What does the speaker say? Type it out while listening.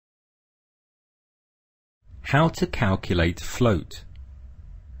How to calculate float.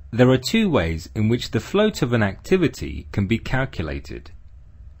 There are two ways in which the float of an activity can be calculated.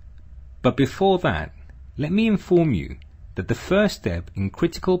 But before that, let me inform you that the first step in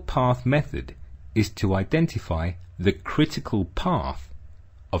critical path method is to identify the critical path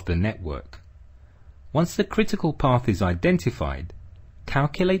of the network. Once the critical path is identified,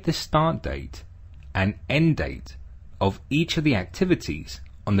 calculate the start date and end date of each of the activities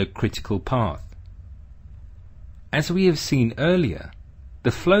on the critical path. As we have seen earlier,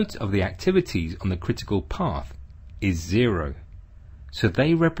 the float of the activities on the critical path is 0, so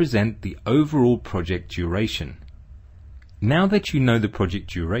they represent the overall project duration. Now that you know the project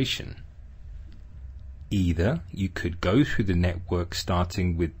duration, either you could go through the network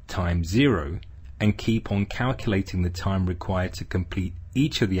starting with time 0 and keep on calculating the time required to complete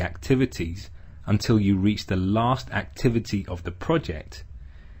each of the activities until you reach the last activity of the project.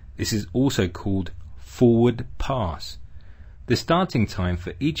 This is also called forward pass. The starting time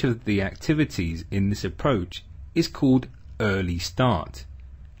for each of the activities in this approach is called early start,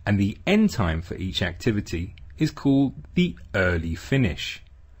 and the end time for each activity is called the early finish.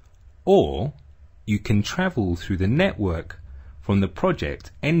 Or you can travel through the network from the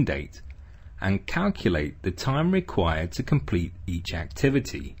project end date and calculate the time required to complete each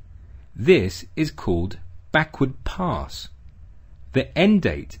activity. This is called backward pass. The end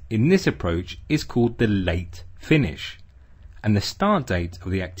date in this approach is called the late finish, and the start date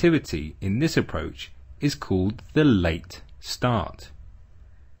of the activity in this approach is called the late start.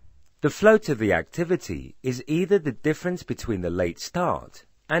 The float of the activity is either the difference between the late start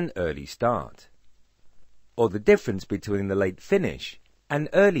and early start, or the difference between the late finish and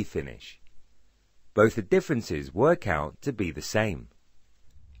early finish. Both the differences work out to be the same.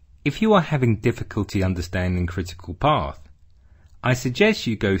 If you are having difficulty understanding critical path, I suggest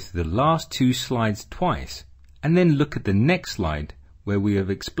you go through the last two slides twice and then look at the next slide where we have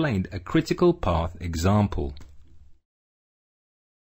explained a critical path example.